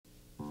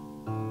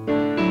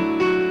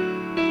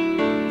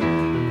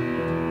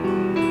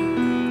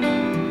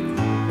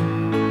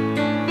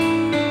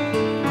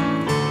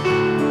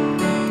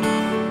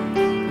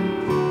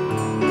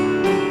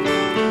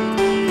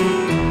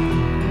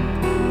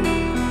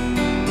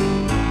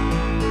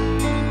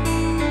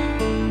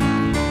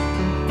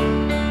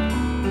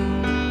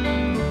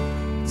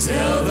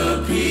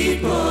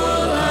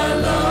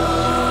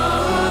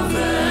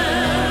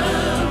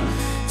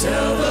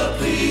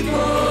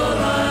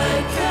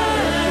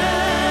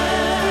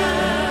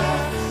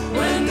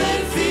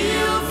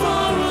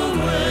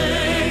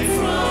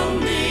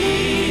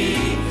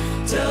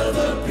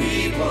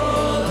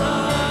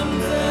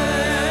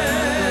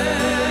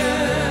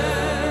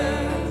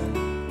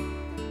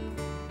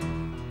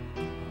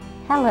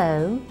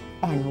Hello,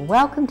 and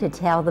welcome to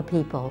Tell the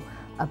People,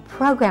 a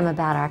program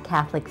about our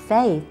Catholic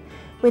faith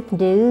with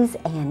news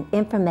and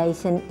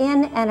information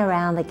in and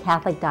around the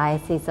Catholic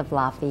Diocese of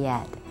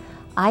Lafayette.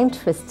 I'm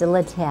Trista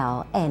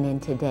Littell, and in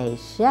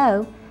today's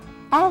show,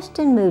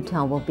 Ashton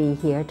Mouton will be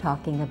here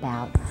talking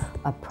about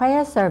a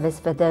prayer service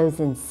for those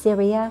in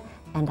Syria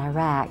and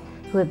Iraq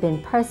who have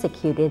been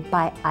persecuted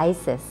by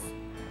ISIS.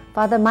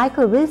 Father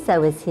Michael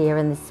Russo is here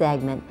in the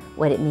segment,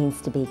 What It Means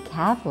to Be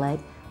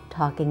Catholic,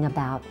 talking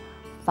about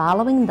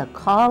following the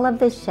call of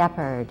the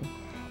shepherd.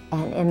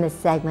 And in the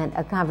segment,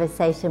 a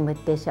conversation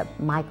with Bishop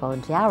Michael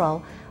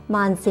Jarrell,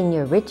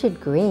 Monsignor Richard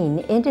Green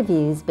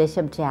interviews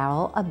Bishop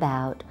Jarrell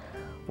about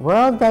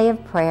World Day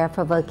of Prayer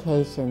for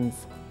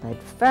Vocations. But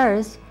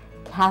first,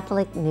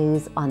 Catholic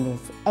news on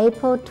this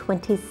April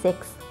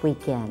 26th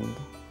weekend.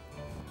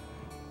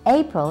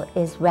 April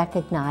is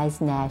recognized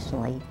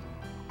nationally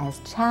as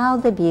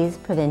Child Abuse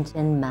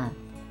Prevention Month.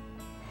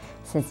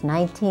 Since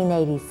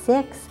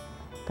 1986,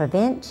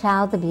 Prevent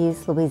Child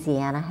Abuse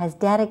Louisiana has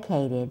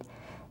dedicated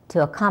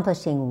to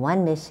accomplishing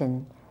one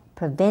mission,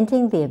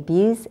 preventing the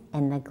abuse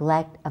and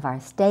neglect of our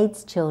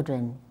state's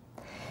children.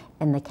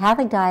 In the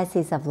Catholic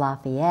Diocese of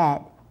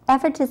Lafayette,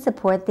 effort to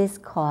support this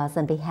cause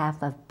on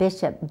behalf of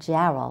Bishop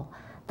Jarrell,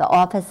 the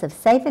Office of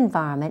Safe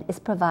Environment is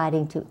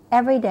providing to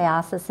every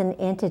diocesan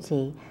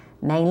entity,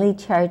 mainly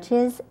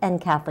churches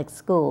and Catholic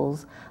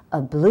schools,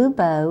 a blue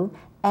bow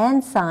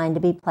and sign to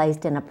be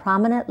placed in a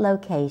prominent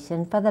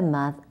location for the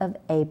month of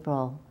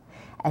April.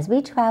 As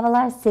we travel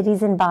our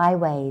cities and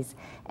byways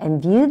and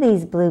view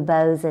these blue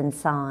bows and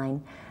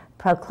sign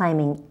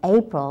proclaiming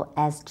April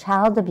as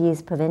Child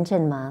Abuse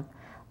Prevention Month,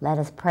 let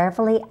us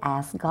prayerfully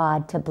ask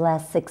God to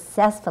bless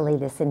successfully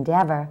this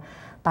endeavor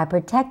by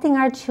protecting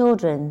our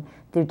children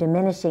through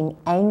diminishing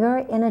anger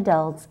in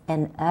adults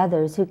and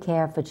others who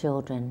care for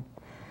children.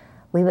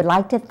 We would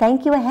like to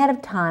thank you ahead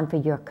of time for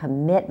your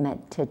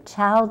commitment to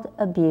child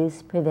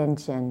abuse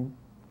prevention.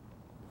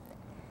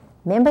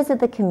 Members of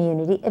the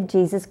Community of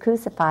Jesus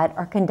Crucified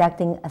are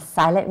conducting a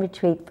silent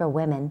retreat for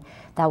women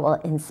that will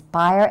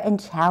inspire and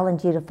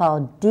challenge you to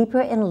fall deeper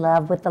in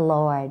love with the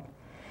Lord.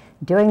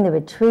 During the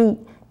retreat,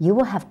 you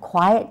will have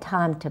quiet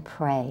time to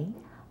pray,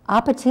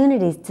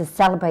 opportunities to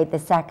celebrate the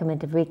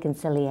sacrament of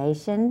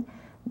reconciliation,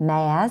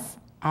 Mass,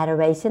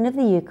 adoration of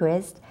the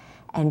Eucharist,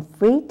 and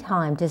free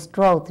time to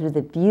stroll through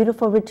the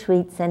beautiful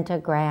retreat center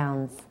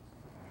grounds.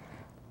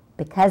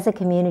 Because the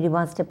community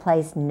wants to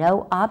place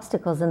no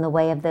obstacles in the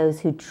way of those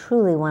who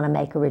truly want to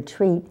make a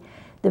retreat,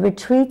 the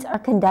retreats are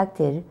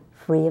conducted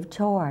free of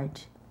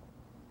charge.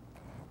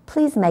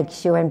 Please make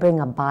sure and bring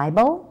a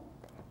Bible,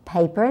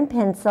 paper and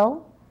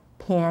pencil,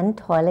 pen,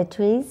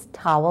 toiletries,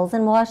 towels,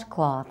 and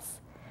washcloths.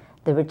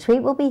 The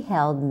retreat will be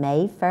held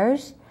May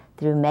 1st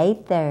through May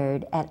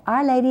 3rd at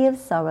Our Lady of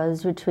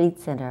Sorrows Retreat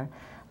Center,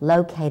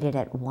 located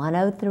at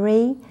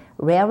 103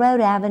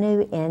 Railroad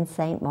Avenue in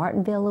St.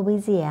 Martinville,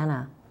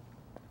 Louisiana.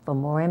 For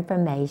more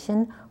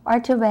information or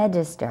to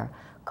register,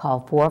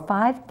 call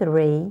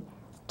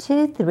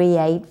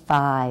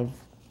 453-2385.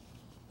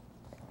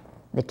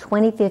 The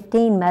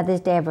 2015 Mother's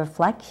Day of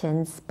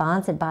Reflection,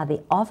 sponsored by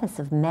the Office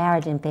of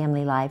Marriage and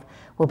Family Life,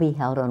 will be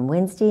held on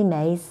Wednesday,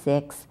 May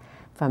 6th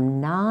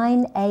from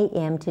 9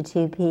 a.m. to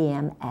 2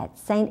 p.m. at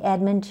St.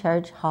 Edmund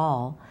Church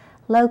Hall,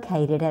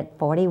 located at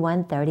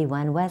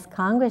 4131 West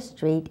Congress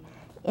Street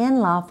in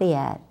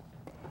Lafayette.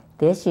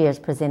 This year's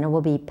presenter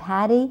will be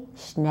Patty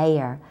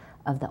Schneer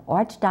of the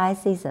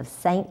Archdiocese of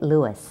St.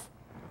 Louis.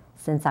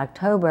 Since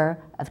October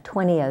of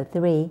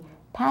 2003,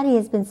 Patty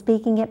has been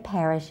speaking at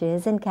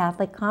parishes and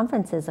Catholic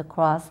conferences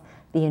across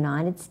the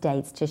United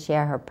States to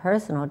share her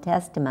personal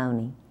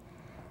testimony.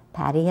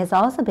 Patty has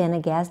also been a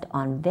guest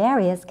on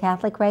various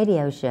Catholic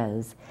radio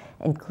shows,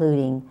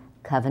 including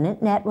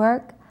Covenant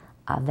Network,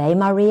 Ave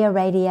Maria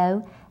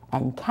Radio,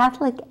 and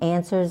Catholic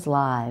Answers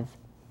Live.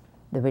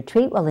 The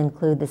retreat will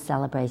include the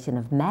celebration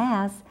of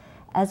Mass,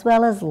 as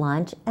well as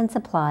lunch and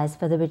supplies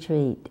for the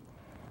retreat.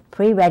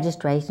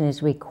 Pre-registration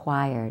is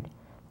required.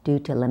 Due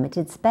to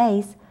limited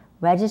space,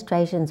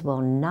 registrations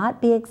will not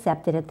be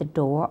accepted at the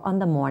door on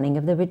the morning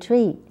of the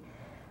retreat.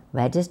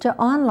 Register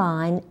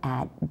online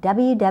at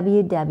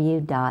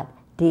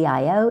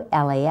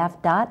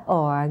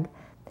www.diolaf.org.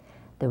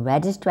 The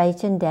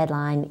registration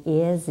deadline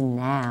is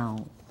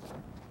now.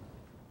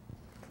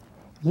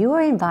 You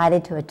are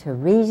invited to a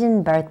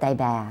Teresian birthday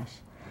bash.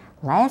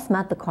 Last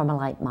month, the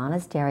Carmelite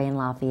Monastery in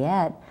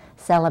Lafayette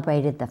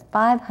celebrated the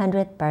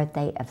 500th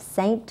birthday of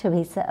Saint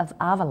Teresa of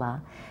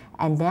Avila,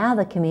 and now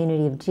the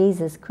Community of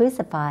Jesus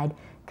Crucified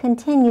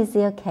continues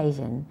the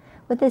occasion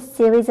with a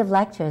series of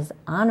lectures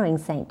honoring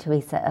Saint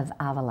Teresa of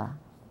Avila.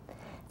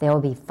 There will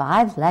be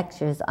 5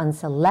 lectures on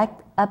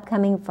select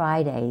upcoming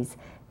Fridays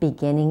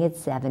beginning at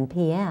 7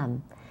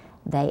 p.m.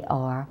 They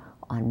are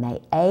on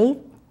May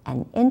 8th,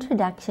 an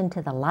introduction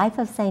to the life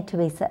of Saint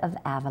Teresa of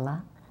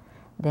Avila.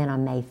 Then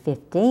on May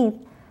 15th,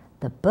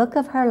 the book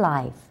of her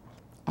life.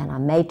 And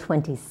on May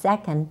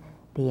 22nd,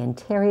 the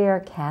interior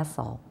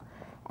castle.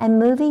 And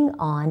moving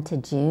on to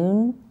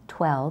June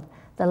 12th,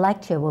 the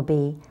lecture will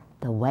be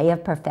The Way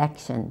of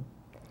Perfection.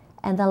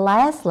 And the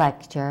last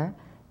lecture,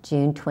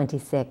 June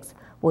 26th,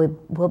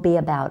 will be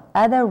about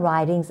other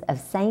writings of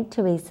St.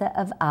 Teresa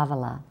of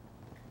Avila.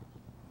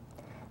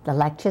 The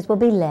lectures will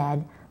be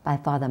led by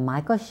Father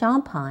Michael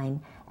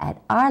Champagne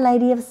at Our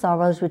Lady of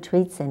Sorrows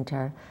Retreat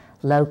Center,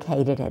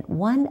 located at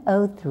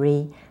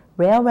 103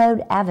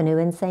 Railroad Avenue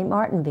in St.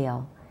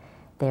 Martinville.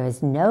 There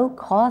is no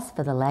cost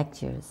for the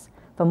lectures.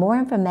 For more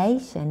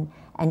information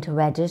and to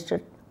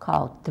register,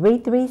 call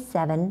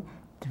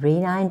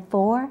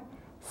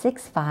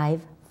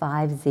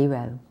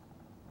 337-394-6550.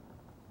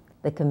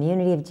 The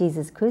Community of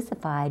Jesus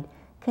Crucified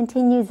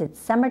continues its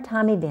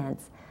summertime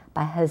events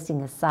by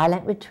hosting a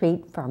silent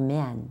retreat for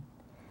men.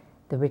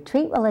 The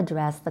retreat will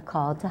address the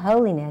call to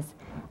holiness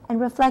and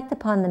reflect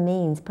upon the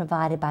means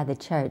provided by the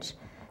Church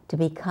to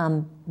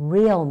become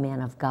real men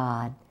of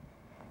God.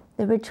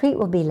 The retreat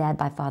will be led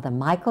by Father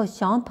Michael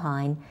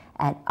Champagne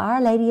at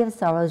Our Lady of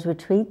Sorrows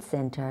Retreat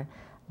Center,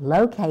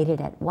 located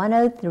at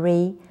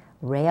 103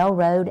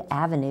 Railroad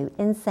Avenue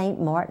in St.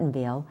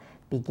 Martinville,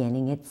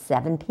 beginning at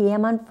 7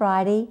 p.m. on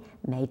Friday,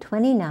 May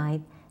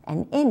 29th,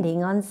 and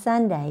ending on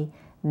Sunday,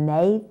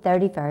 May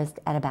 31st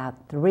at about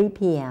 3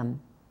 p.m.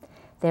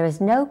 There is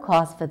no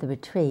cost for the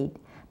retreat,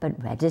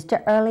 but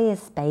register early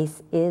as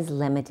space is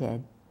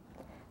limited.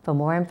 For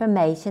more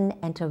information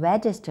and to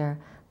register,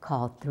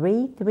 call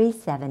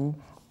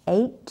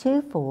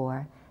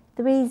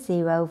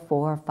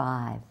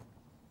 337-824-3045.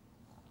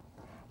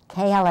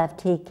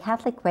 KLFT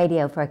Catholic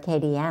Radio for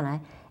Acadiana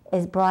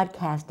is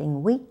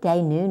broadcasting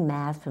weekday noon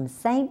Mass from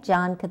St.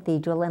 John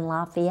Cathedral in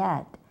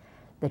Lafayette.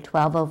 The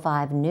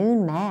 12:05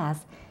 noon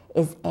Mass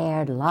is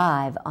aired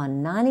live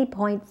on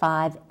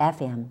 90.5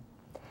 FM.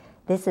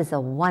 This is a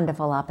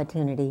wonderful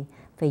opportunity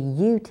for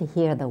you to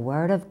hear the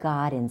Word of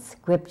God in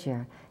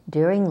Scripture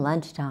during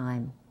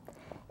lunchtime.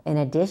 In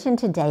addition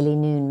to daily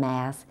noon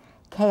Mass,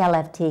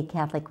 KLFT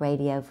Catholic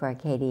Radio for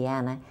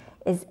Acadiana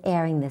is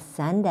airing the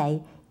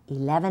Sunday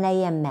 11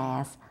 a.m.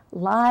 Mass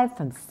live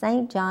from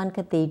St. John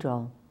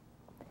Cathedral.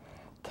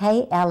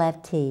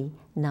 KLFT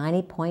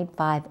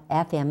 90.5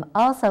 FM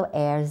also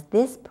airs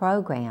this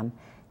program,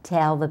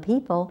 Tell the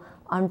People,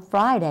 on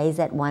Fridays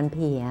at 1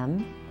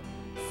 p.m.,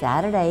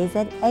 Saturdays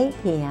at 8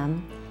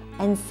 p.m.,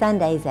 and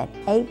Sundays at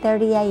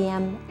 8:30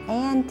 a.m.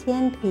 and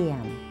 10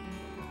 p.m.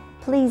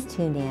 Please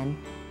tune in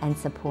and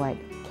support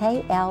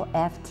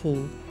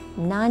KLFT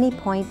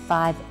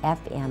 90.5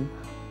 FM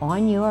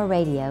on your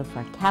radio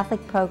for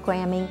Catholic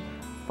programming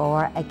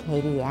for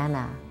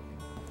Acadiana.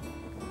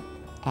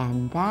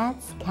 And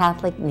that's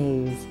Catholic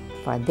news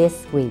for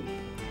this week.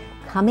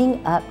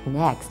 Coming up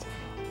next,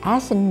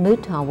 Ashton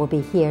Mouton will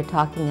be here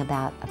talking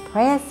about a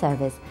prayer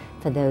service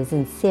for those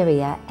in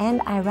Syria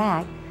and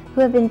Iraq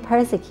who have been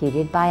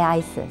persecuted by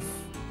ISIS.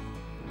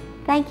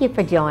 Thank you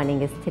for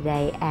joining us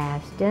today,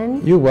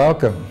 Ashton. You're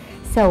welcome.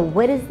 So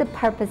what is the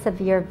purpose of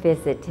your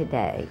visit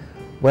today?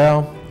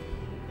 Well,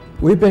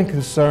 we've been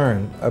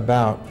concerned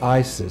about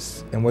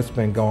ISIS and what's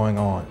been going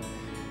on.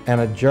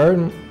 And a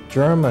German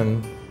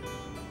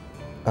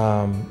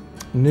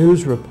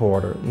news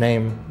reporter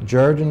named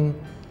Jürgen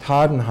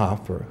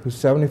Todenhofer, who's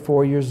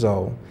 74 years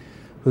old,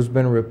 who's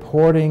been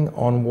reporting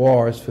on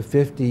wars for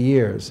 50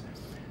 years,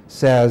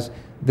 says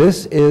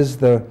this is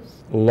the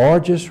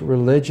largest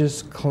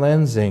religious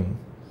cleansing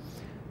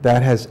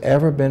that has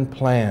ever been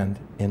planned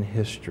in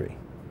history.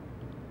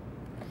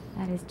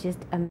 That is just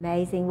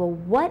amazing. Well,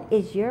 what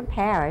is your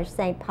parish,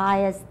 St.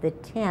 Pius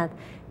X,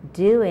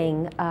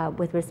 doing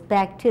with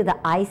respect to the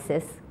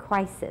ISIS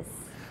crisis?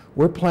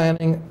 We're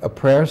planning a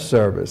prayer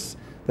service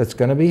that's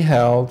going to be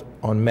held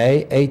on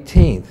May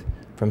 18th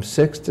from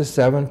 6 to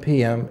 7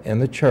 p.m. in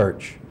the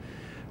church.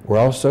 We're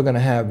also going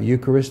to have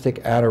Eucharistic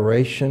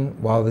adoration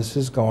while this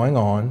is going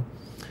on.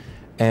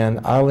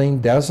 And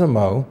Eileen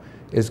Desimo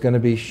is going to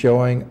be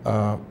showing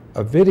a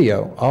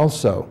video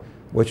also,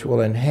 which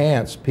will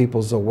enhance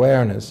people's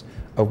awareness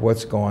of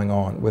what's going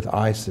on with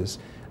ISIS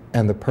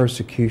and the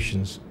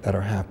persecutions that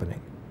are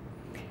happening.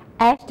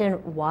 Ashton,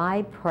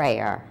 why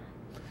prayer?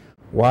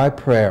 Why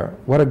prayer?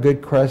 What a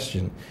good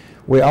question.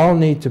 We all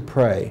need to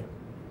pray,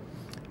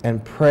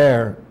 and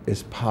prayer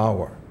is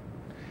power.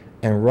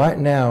 And right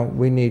now,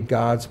 we need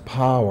God's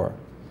power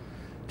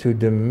to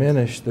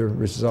diminish the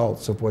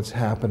results of what's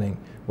happening,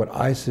 what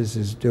ISIS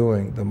is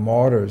doing, the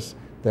martyrs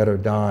that are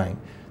dying,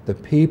 the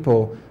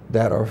people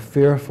that are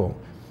fearful,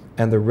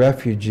 and the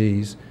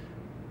refugees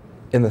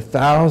in the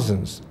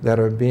thousands that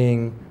are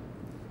being,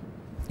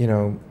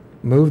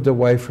 moved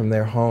away from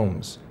their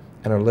homes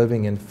and are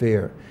living in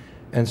fear.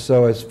 And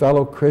so as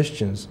fellow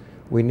Christians,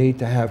 we need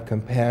to have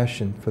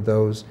compassion for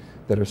those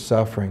that are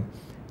suffering.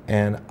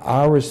 And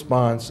our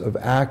response of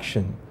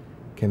action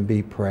can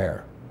be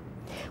prayer.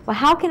 Well,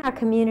 how can our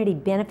community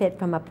benefit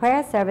from a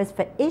prayer service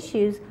for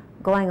issues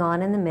going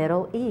on in the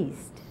Middle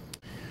East?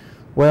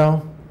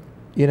 Well,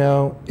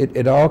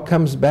 it all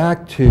comes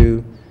back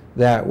to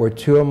that where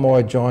two or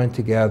more joined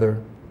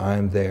together, I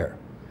am there.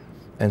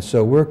 And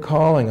so we're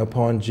calling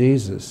upon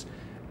Jesus,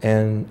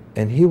 and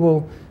he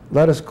will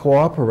let us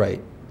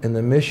cooperate in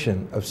the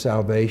mission of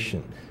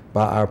salvation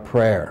by our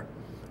prayer,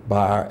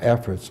 by our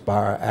efforts, by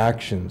our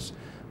actions,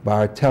 by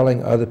our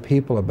telling other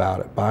people about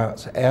it, by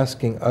us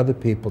asking other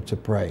people to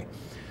pray.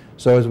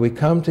 So as we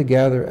come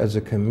together as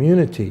a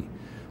community,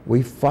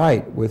 we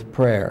fight with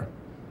prayer.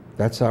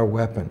 That's our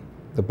weapon,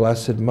 the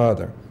Blessed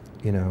Mother,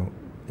 you know,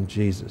 and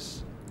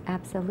Jesus.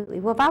 Absolutely.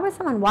 Well, if I were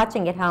someone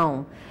watching at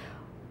home,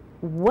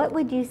 what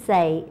would you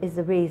say is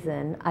the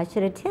reason I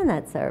should attend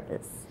that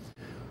service?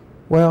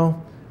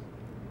 Well,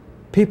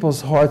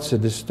 people's hearts are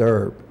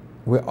disturbed.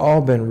 We've all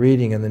been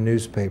reading in the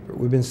newspaper.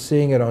 We've been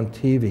seeing it on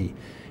TV,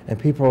 and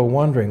people are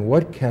wondering,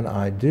 what can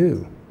I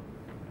do?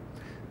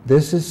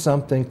 This is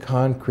something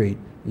concrete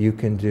you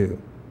can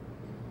do.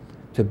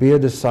 To be a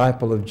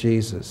disciple of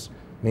Jesus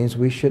means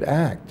we should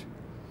act,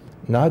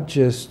 not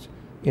just,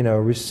 you know,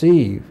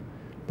 receive,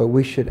 but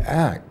we should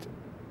act.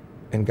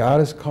 And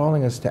God is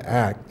calling us to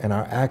act, and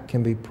our act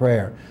can be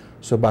prayer.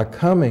 So by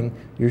coming,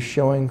 you're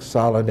showing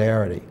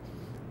solidarity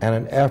and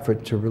an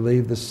effort to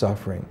relieve the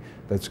suffering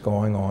that's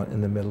going on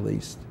in the Middle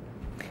East.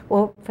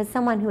 Well, for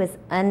someone who is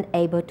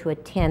unable to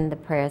attend the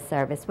prayer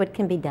service, what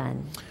can be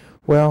done?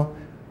 Well,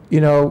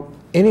 you know,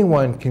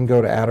 anyone can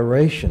go to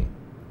adoration.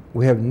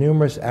 We have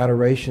numerous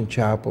adoration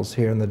chapels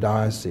here in the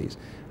diocese.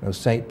 You know,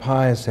 St.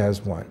 Pius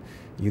has one.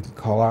 You can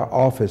call our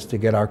office to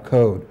get our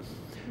code.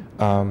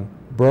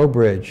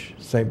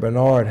 Brobridge, St.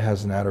 Bernard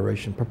has an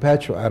adoration,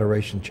 perpetual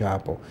adoration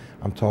chapel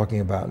I'm talking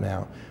about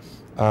now.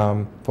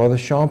 Father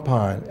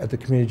Champagne at the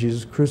Community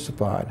Jesus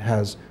Crucified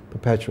has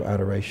perpetual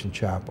adoration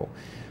chapel.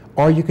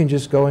 Or you can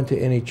just go into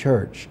any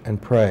church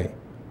and pray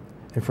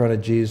in front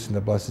of Jesus in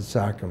the Blessed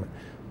Sacrament.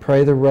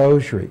 Pray the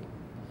Rosary.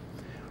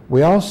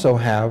 We also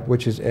have,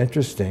 which is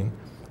interesting,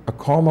 a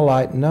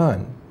Carmelite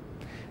nun,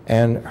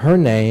 and her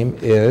name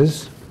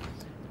is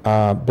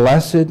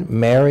Blessed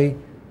Mary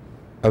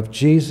of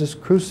Jesus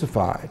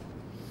Crucified,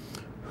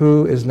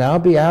 who is now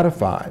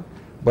beatified,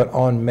 but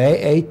on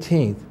May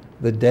 18th,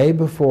 the day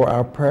before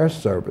our prayer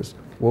service,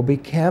 will be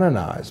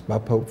canonized by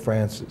Pope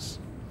Francis.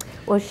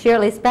 Well,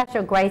 surely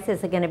special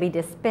graces are going to be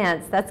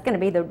dispensed. That's going to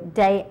be the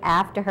day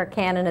after her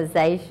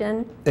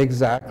canonization.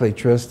 Exactly,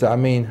 Trista. I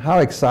mean, how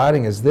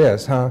exciting is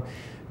this, huh?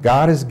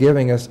 God is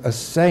giving us a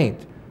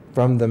saint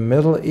from the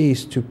Middle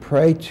East to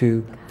pray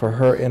to for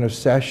her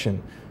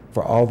intercession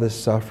for all this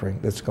suffering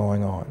that's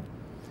going on.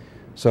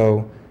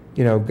 So,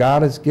 you know,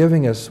 God is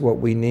giving us what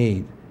we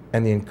need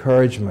and the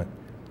encouragement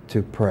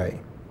to pray.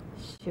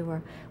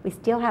 Sure. We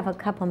still have a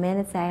couple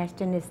minutes,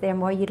 Ashton. Is there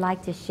more you'd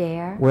like to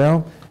share?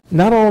 Well,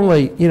 not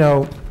only, you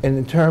know,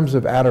 in terms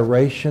of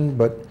adoration,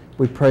 but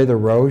we pray the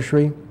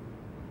Rosary.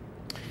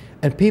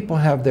 And people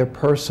have their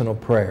personal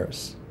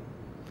prayers.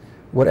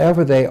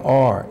 Whatever they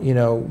are, you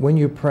know, when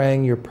you're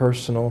praying your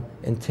personal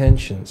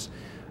intentions.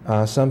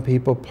 Some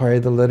people pray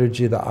the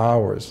Liturgy of the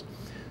Hours.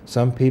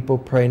 Some people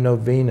pray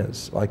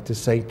novenas, like to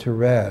St.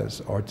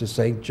 Therese or to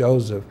St.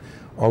 Joseph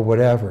or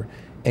whatever.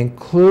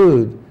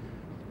 Include,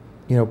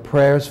 you know,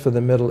 prayers for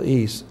the Middle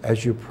East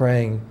as you're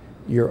praying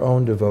your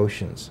own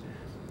devotions.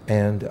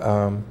 And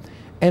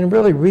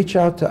really reach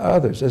out to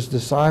others as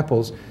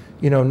disciples.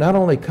 You know, not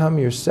only come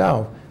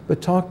yourself,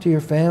 but talk to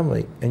your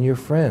family and your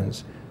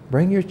friends.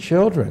 Bring your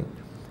children.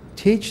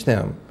 Teach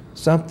them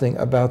something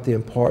about the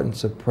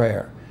importance of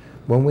prayer.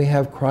 When we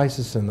have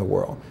crisis in the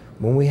world,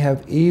 when we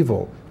have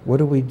evil, what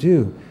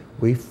do?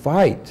 We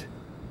fight.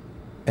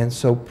 And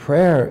so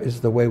prayer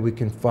is the way we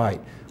can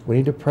fight. We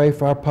need to pray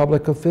for our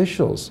public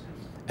officials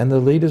and the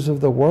leaders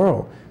of the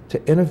world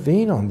to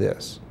intervene on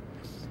this.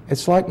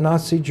 It's like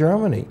Nazi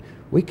Germany.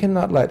 We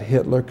cannot let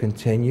Hitler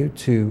continue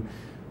to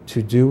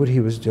do what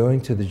he was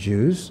doing to the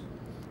Jews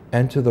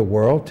and to the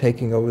world,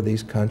 taking over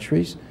these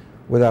countries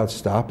without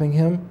stopping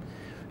him.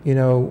 You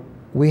know,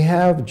 we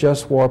have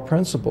just war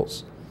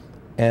principles,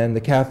 and the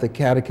Catholic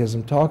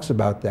Catechism talks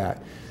about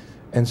that.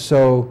 And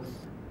so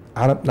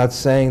I'm not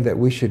saying that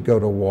we should go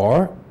to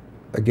war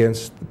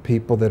against the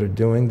people that are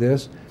doing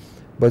this,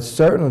 but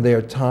certainly there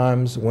are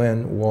times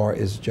when war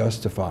is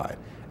justified,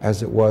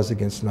 as it was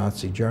against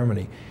Nazi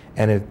Germany.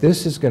 And if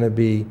this is going to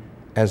be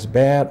as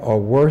bad or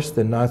worse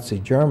than Nazi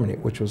Germany,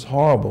 which was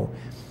horrible,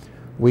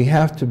 we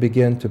have to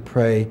begin to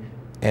pray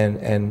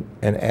and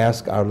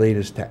ask our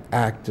leaders to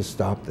act to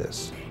stop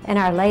this. And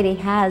Our Lady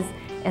has,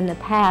 in the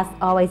past,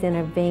 always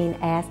intervened,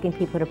 asking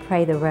people to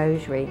pray the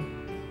Rosary.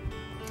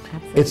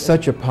 Absolutely. It's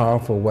such a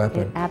powerful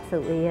weapon. It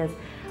absolutely is.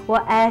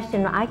 Well,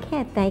 Ashton, I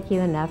can't thank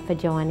you enough for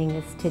joining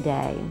us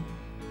today.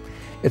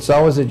 It's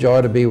always a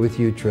joy to be with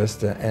you,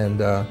 Trista, and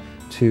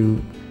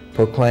to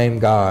proclaim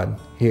God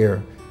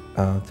here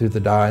through the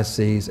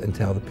diocese and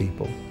tell the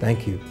people.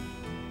 Thank you.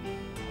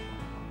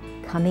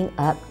 Coming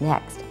up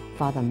next,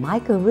 Father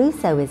Michael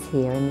Russo is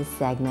here in this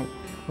segment,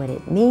 What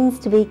It Means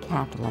to Be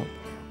Catholic,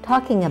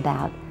 talking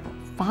about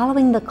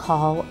following the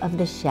call of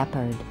the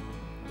shepherd.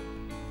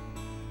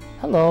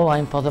 Hello,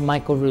 I'm Father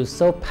Michael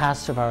Russo,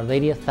 pastor of Our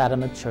Lady of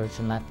Fatima Church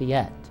in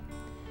Lafayette.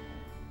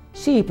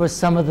 Sheep are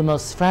some of the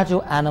most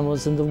fragile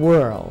animals in the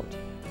world.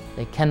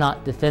 They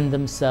cannot defend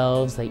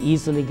themselves, they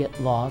easily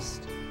get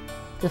lost.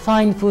 To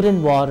find food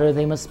and water,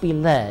 they must be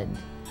led,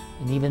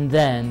 and even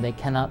then, they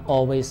cannot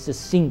always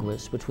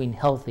distinguish between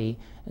healthy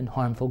and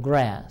harmful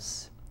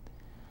grass.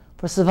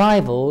 For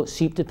survival,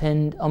 sheep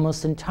depend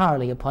almost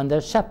entirely upon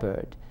their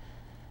shepherd.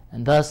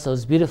 And thus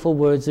those beautiful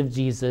words of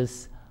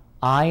Jesus,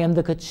 "I am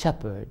the good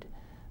shepherd,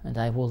 and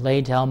I will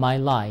lay down my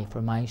life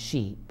for my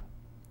sheep."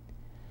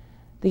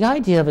 The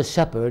idea of a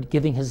shepherd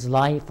giving his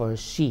life for his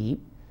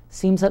sheep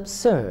seems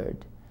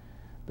absurd,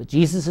 but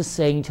Jesus is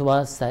saying to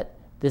us that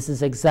this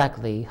is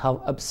exactly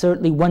how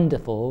absurdly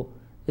wonderful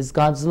is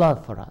God's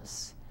love for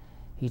us.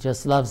 He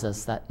just loves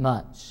us that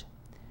much.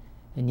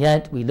 And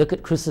yet we look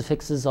at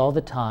crucifixes all the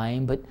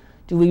time, but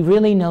do we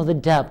really know the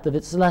depth of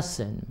its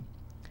lesson?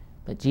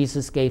 That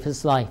Jesus gave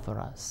his life for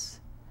us.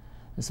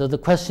 And so the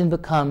question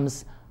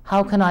becomes,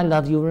 how can I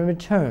love you in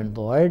return,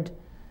 Lord?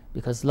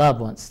 Because love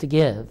wants to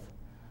give.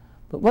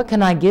 But what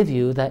can I give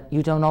you that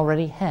you don't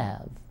already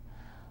have?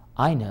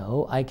 I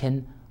know I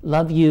can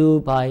love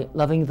you by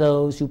loving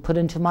those you put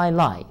into my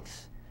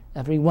life,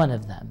 every one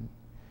of them.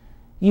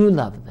 You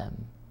love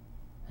them,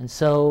 and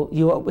so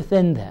you are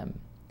within them.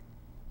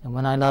 And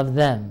when I love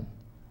them,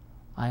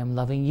 I am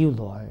loving you,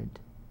 Lord,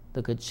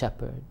 the Good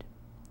Shepherd.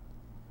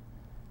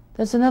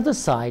 There's another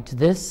side to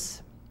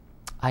this.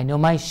 I know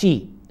my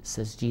sheep,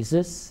 says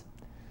Jesus.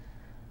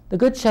 The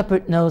Good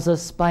Shepherd knows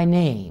us by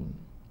name.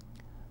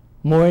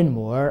 More and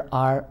more,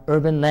 our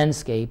urban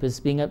landscape is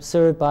being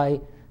observed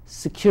by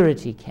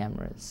security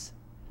cameras.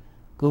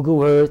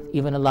 Google Earth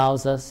even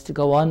allows us to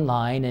go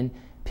online and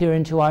peer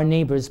into our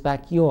neighbor's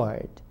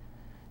backyard.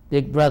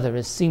 Big Brother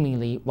is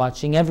seemingly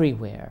watching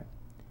everywhere.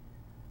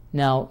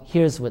 Now,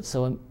 here's what's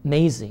so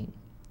amazing.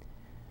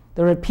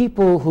 There are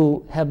people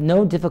who have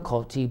no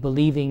difficulty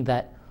believing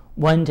that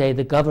one day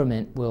the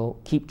government will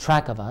keep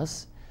track of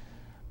us,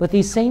 but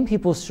these same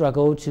people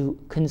struggle to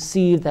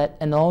conceive that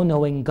an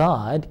all-knowing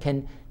God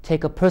can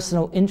take a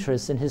personal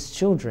interest in his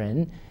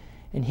children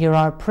and hear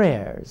our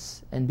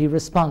prayers and be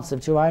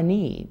responsive to our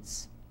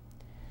needs.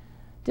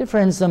 Dear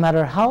friends, no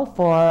matter how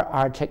far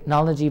our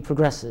technology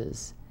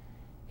progresses,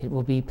 it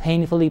will be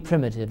painfully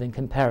primitive in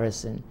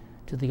comparison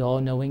to the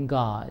all-knowing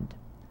God.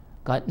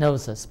 God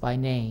knows us by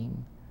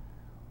name.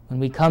 When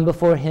we come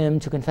before him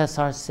to confess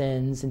our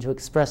sins and to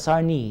express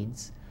our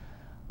needs,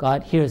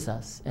 God hears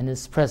us and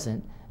is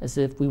present as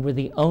if we were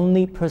the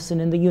only person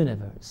in the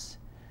universe.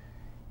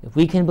 If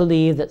we can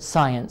believe that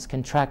science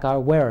can track our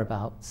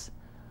whereabouts,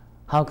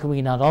 how can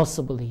we not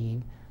also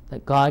believe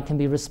that God can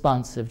be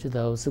responsive to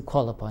those who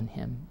call upon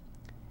him?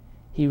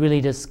 He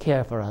really does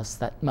care for us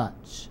that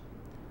much.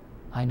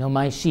 I know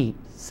my sheep,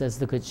 says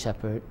the Good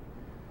Shepherd,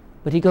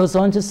 but he goes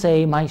on to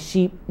say, my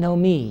sheep know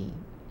me.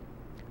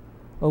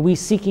 Are we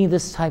seeking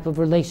this type of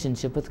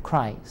relationship with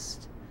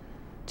Christ?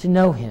 To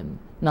know him,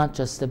 not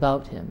just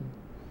about him.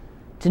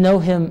 To know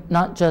him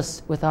not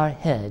just with our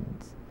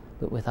heads,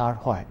 but with our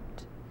heart.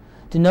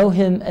 To know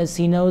him as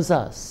he knows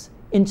us,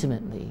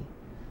 intimately,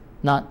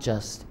 not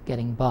just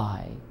getting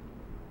by.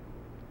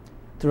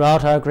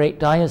 Throughout our great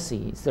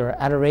diocese, there are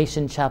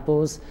adoration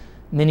chapels,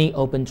 many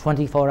open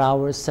 24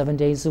 hours, 7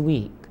 days a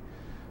week.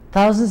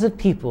 Thousands of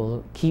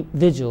people keep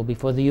vigil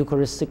before the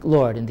Eucharistic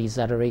Lord in these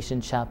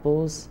adoration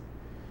chapels.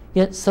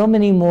 Yet so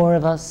many more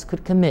of us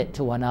could commit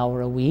to 1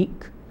 hour a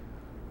week.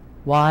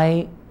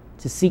 Why?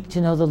 To seek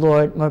to know the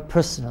Lord more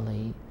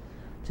personally,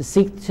 to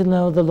seek to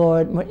know the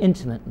Lord more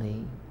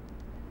intimately.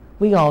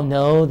 We all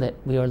know that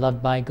we are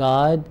loved by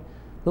God,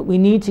 but we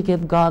need to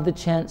give God the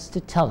chance to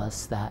tell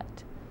us that.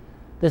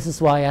 This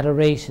is why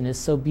adoration is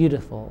so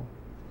beautiful.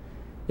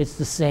 It's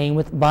the same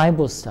with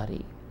Bible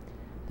study.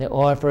 There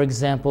are, for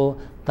example,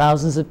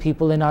 thousands of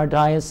people in our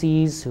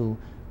diocese who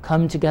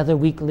come together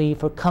weekly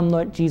for Come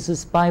Lord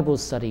Jesus Bible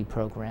study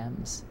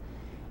programs.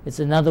 It's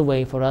another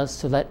way for us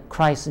to let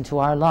Christ into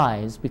our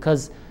lives,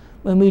 because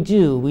when we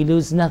do, we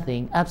lose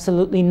nothing,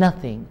 absolutely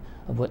nothing,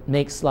 of what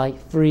makes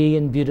life free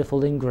and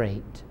beautiful and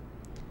great.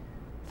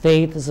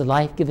 Faith is a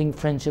life-giving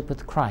friendship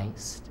with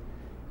Christ.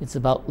 It's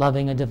about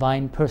loving a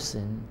divine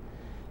person.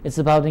 It's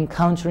about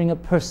encountering a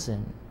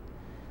person.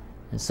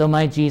 And so,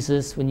 my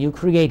Jesus, when you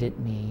created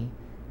me,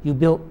 you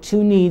built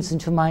two needs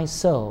into my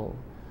soul,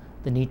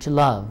 the need to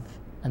love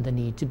and the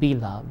need to be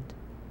loved.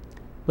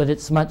 But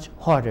it's much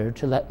harder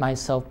to let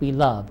myself be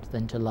loved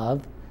than to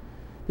love,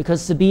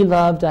 because to be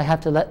loved, I have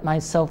to let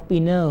myself be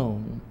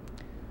known.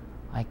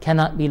 I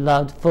cannot be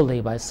loved fully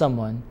by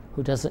someone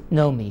who doesn't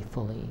know me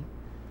fully.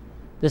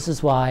 This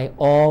is why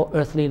all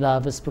earthly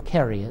love is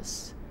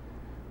precarious.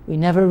 We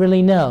never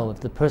really know if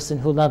the person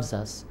who loves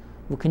us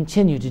will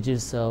continue to do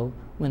so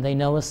when they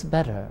know us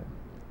better.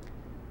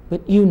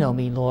 But you know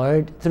me,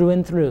 Lord, through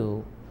and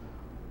through.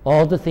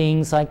 All the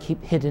things I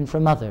keep hidden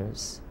from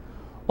others,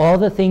 all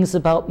the things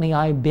about me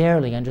I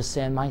barely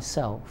understand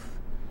myself,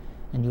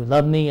 and you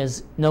love me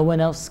as no one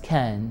else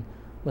can,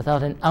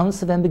 without an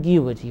ounce of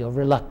ambiguity or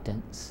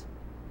reluctance.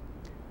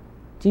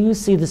 Do you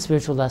see the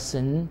spiritual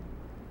lesson?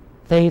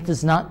 Faith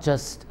is not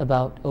just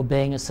about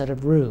obeying a set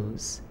of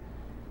rules.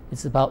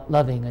 It's about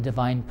loving a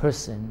divine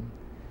person,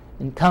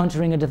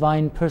 encountering a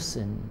divine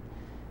person,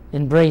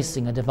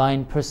 embracing a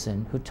divine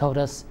person who told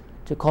us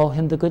to call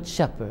him the Good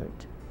Shepherd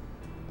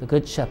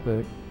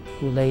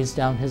who lays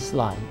down his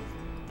life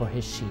for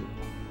his sheep.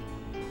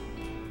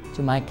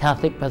 To my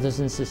Catholic brothers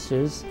and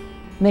sisters,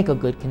 Make a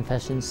good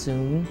confession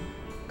soon.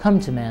 Come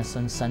to Mass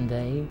on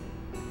Sunday.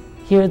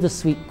 Hear the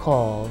sweet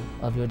call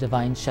of your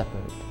Divine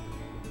Shepherd.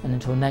 And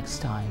until next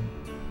time,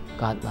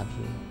 God love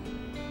you.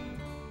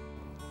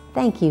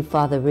 Thank you,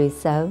 Father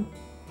Russo.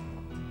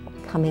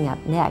 Coming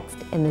up next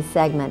in the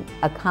segment,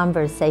 a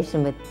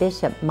conversation with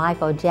Bishop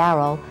Michael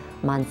Jarrell,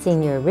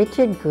 Monsignor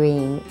Richard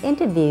Green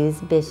interviews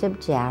Bishop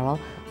Jarrell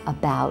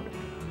about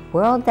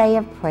World Day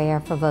of Prayer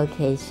for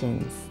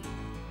Vocations.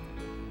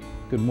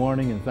 Good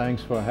morning, and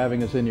thanks for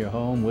having us in your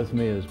home. With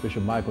me is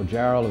Bishop Michael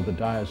Jarrell of the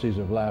Diocese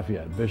of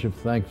Lafayette. Bishop,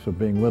 thanks for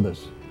being with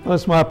us. Well,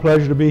 it's my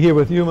pleasure to be here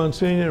with you,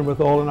 Monsignor, and with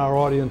all in our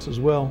audience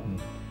as well.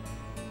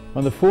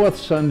 On the fourth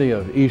Sunday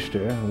of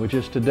Easter, which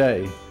is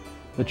today,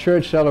 the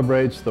Church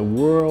celebrates the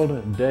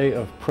World Day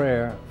of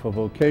Prayer for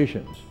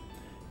Vocations.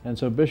 And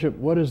so, Bishop,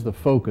 what is the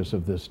focus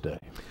of this day?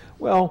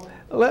 Well,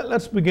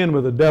 let's begin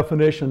with a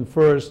definition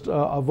first.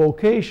 A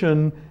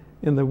vocation,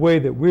 in the way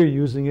that we're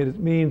using it, it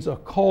means a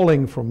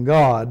calling from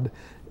God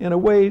in a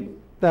way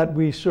that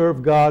we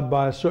serve God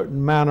by a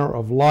certain manner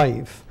of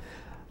life.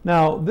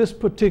 Now, this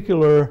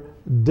particular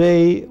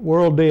day,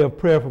 World Day of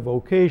Prayer for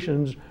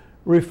Vocations,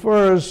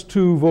 refers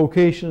to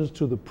vocations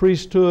to the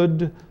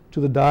priesthood, to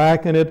the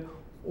diaconate,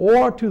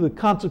 or to the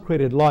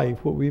consecrated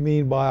life, what we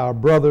mean by our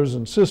brothers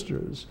and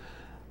sisters.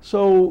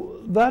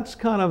 So that's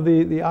kind of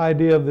the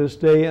idea of this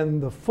day,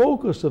 and the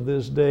focus of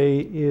this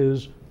day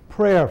is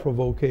prayer for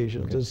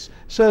vocations. Okay. It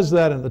says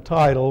that in the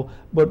title,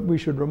 but we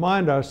should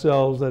remind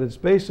ourselves that it's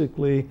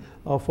basically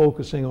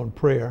focusing on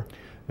prayer.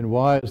 And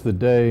why is the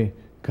day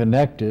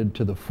connected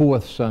to the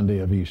fourth Sunday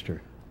of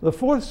Easter? The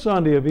fourth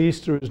Sunday of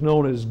Easter is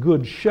known as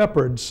Good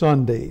Shepherd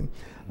Sunday.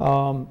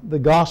 The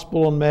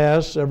Gospel and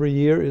Mass every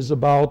year is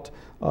about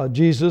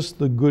Jesus,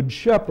 the Good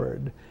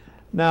Shepherd.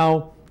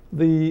 Now,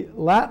 the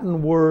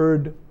Latin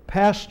word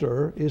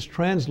pastor is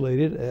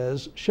translated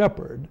as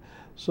shepherd,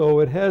 so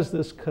it has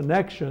this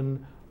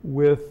connection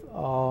with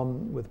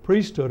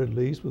priesthood, at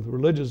least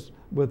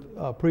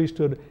with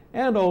priesthood,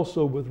 and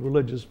also with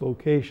religious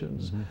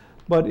vocations. Mm-hmm.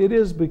 But it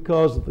is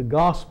because of the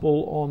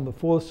gospel on the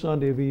fourth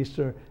Sunday of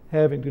Easter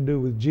having to do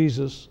with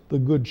Jesus, the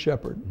Good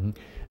Shepherd.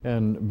 Mm-hmm.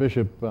 And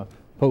Bishop,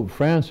 Pope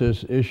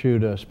Francis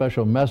issued a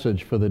special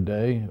message for the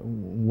day.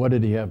 What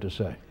did he have to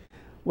say?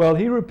 Well,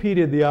 he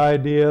repeated the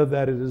idea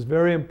that it is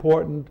very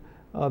important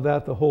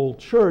that the whole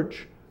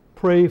church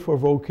pray for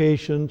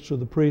vocations to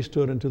the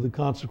priesthood and to the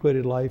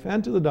consecrated life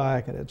and to the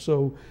diaconate.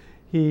 So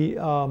he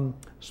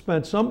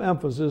spent some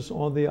emphasis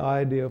on the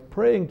idea of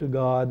praying to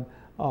God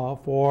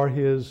for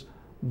his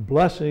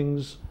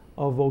blessings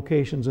of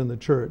vocations in the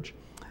church.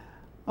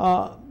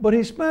 But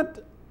he spent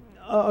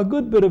a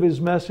good bit of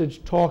his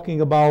message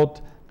talking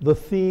about the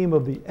theme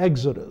of the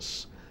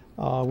Exodus.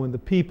 When the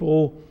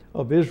people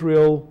of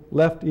Israel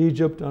left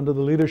Egypt under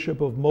the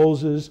leadership of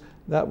Moses,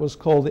 that was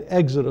called the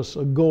Exodus,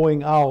 a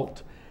going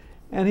out.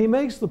 And he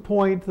makes the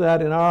point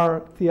that in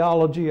our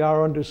theology,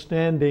 our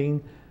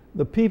understanding,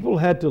 the people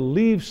had to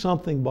leave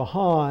something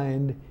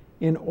behind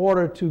in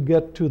order to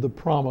get to the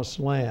promised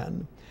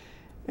land.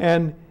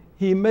 And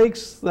he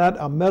makes that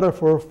a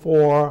metaphor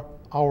for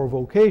our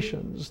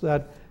vocations,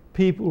 that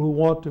people who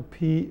want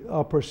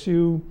to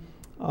pursue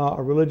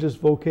a religious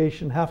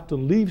vocation have to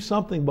leave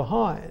something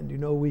behind. You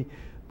know, we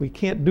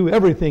can't do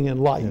everything in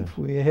life. Yes.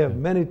 We have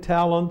many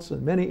talents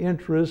and many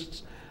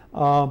interests,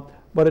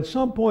 but at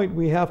some point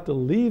we have to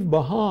leave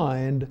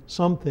behind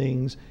some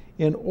things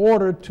in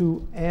order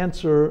to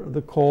answer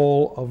the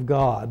call of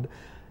God.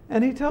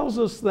 And he tells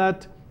us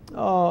that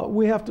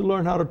we have to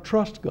learn how to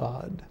trust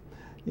God.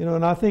 You know,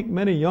 and I think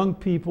many young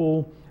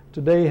people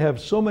today have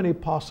so many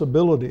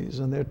possibilities,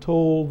 and they're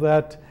told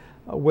that,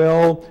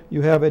 well,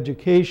 you have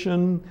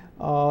education,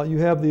 you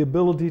have the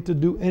ability to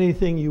do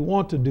anything you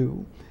want to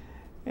do.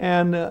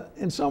 And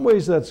in some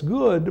ways that's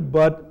good,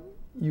 but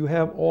you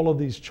have all of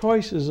these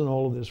choices and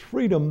all of this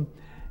freedom,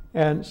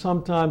 and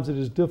sometimes it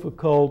is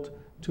difficult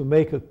to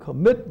make a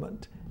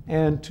commitment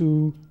and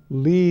to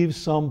leave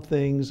some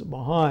things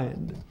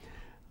behind.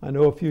 I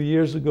know a few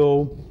years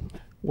ago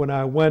when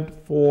I went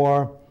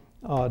for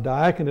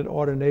diaconate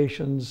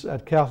ordinations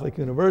at Catholic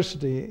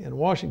University in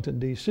Washington,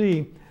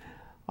 D.C.,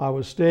 I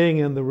was staying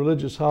in the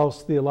Religious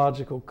House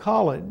Theological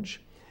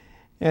College.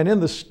 And in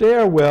the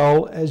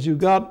stairwell, as you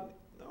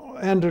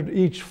entered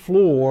each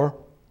floor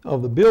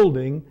of the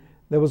building,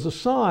 there was a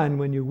sign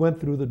when you went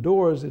through the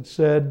doors. It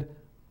said,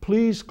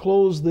 "Please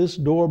close this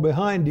door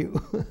behind you."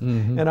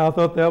 Mm-hmm. And I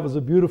thought that was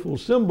a beautiful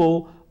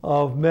symbol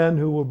of men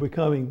who were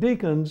becoming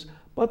deacons,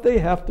 but they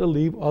have to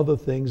leave other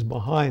things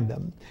behind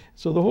them.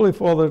 So the Holy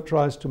Father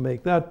tries to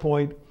make that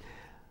point.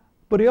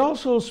 But he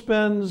also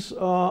spends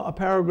a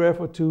paragraph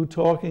or two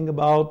talking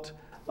about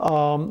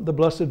the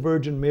Blessed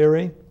Virgin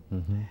Mary,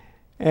 mm-hmm.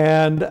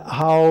 and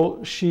how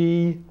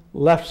she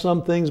left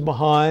some things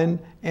behind,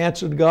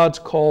 answered God's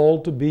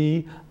call to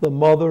be the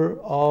mother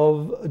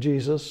of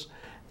Jesus,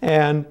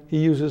 and he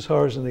uses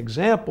her as an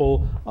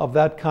example of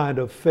that kind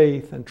of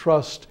faith and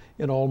trust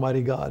in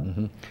Almighty God.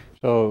 Mm-hmm.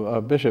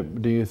 So,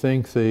 Bishop, do you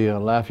think the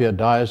Lafayette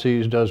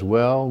Diocese does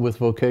well with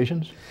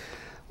vocations?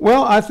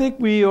 Well, I think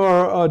we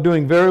are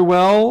doing very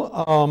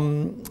well.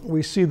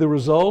 We see the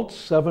results,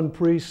 7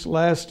 priests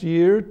last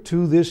year,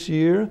 2 this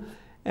year,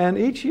 and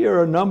each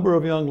year a number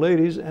of young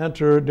ladies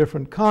enter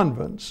different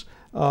convents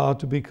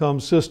to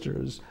become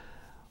sisters.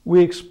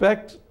 We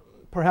expect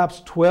perhaps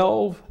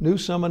 12 new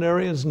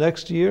seminarians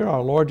next year,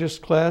 our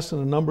largest class in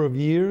a number of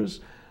years.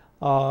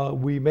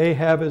 We may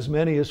have as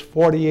many as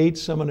 48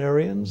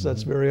 seminarians.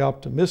 That's very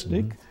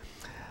optimistic.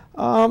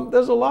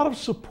 There's a lot of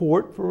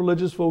support for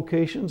religious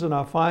vocations, and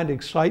I find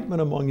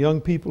excitement among young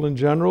people in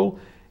general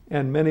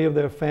and many of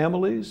their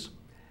families.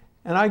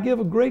 And I give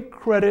a great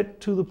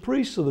credit to the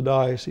priests of the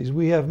diocese.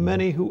 We have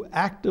many who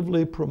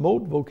actively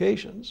promote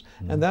vocations,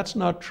 and that's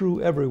not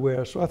true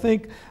everywhere. So I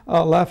think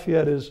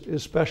Lafayette is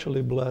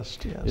especially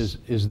blessed, yes.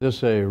 Is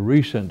this a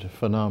recent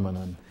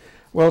phenomenon?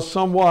 Well,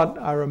 somewhat.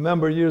 I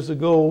remember years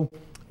ago,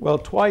 well,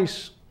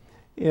 twice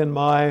in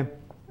my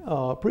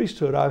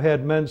priesthood, I've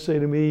had men say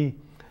to me,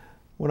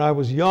 when I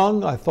was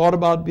young, I thought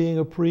about being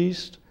a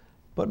priest,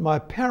 but my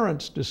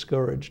parents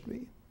discouraged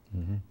me,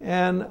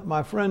 and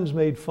my friends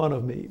made fun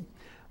of me.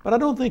 But I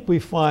don't think we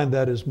find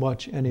that as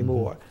much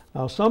anymore.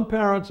 Now, some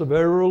parents are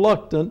very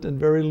reluctant and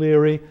very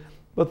leery,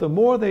 but the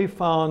more they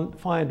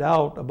find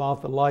out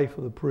about the life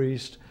of the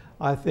priest,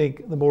 I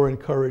think the more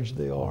encouraged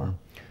they are.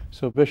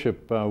 So,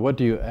 Bishop, what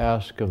do you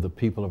ask of the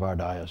people of our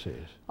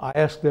diocese? I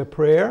ask their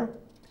prayer,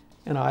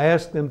 and I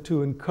ask them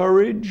to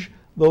encourage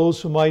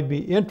those who might be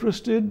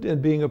interested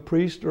in being a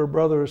priest or a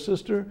brother or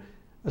sister,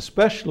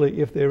 especially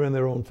if they're in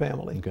their own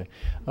family.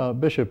 Okay.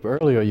 Bishop,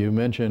 earlier you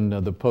mentioned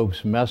the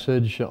Pope's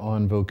message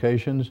on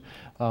vocations.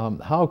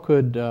 How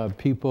could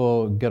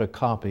people get a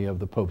copy of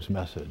the Pope's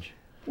message?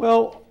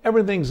 Well,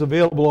 everything's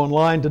available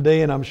online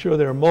today, and I'm sure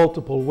there are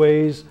multiple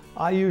ways.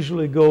 I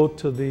usually go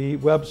to the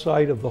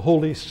website of the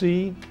Holy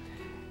See,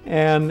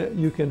 and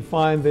you can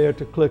find there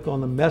to click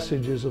on the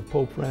messages of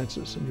Pope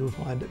Francis, and you'll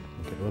find it.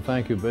 Okay. Well,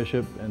 thank you,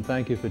 Bishop, and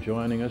thank you for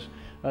joining us.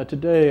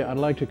 Today, I'd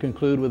like to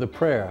conclude with a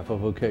prayer for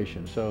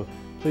vocation, so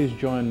please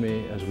join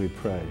me as we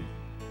pray.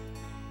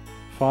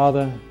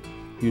 Father,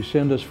 you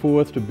send us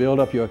forth to build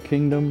up your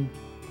kingdom.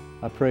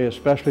 I pray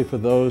especially for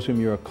those whom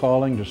you are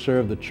calling to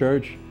serve the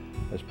church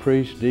as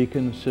priests,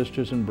 deacons,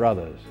 sisters, and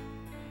brothers.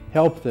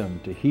 Help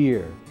them to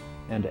hear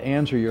and to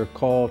answer your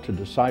call to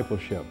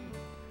discipleship.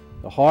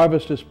 The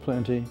harvest is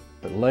plenty,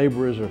 but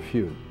laborers are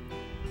few.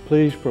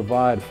 Please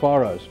provide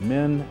for us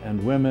men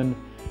and women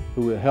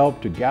who will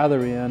help to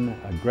gather in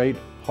a great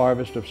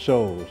harvest of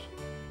souls.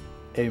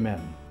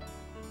 Amen.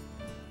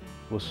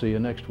 We'll see you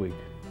next week.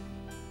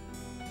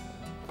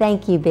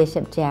 Thank you,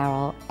 Bishop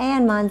Jarrell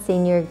and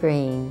Monsignor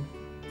Green.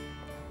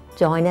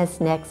 Join us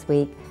next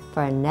week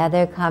for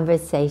another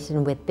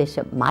conversation with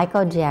Bishop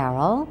Michael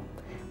Jarrell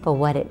for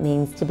what it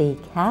means to be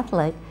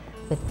Catholic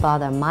with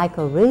Father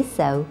Michael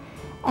Russo,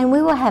 and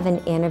we will have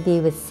an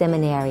interview with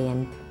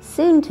seminarian,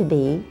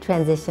 soon-to-be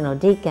transitional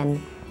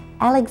deacon,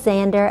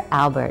 Alexander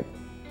Albert.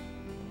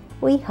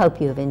 We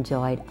hope you have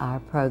enjoyed our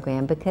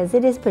program because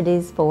it is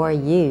produced for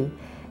you.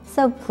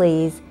 So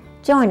please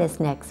join us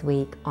next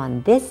week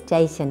on this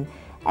station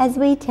as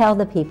we tell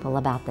the people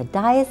about the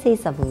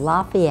Diocese of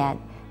Lafayette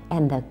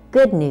and the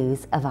good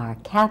news of our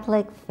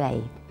Catholic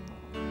faith.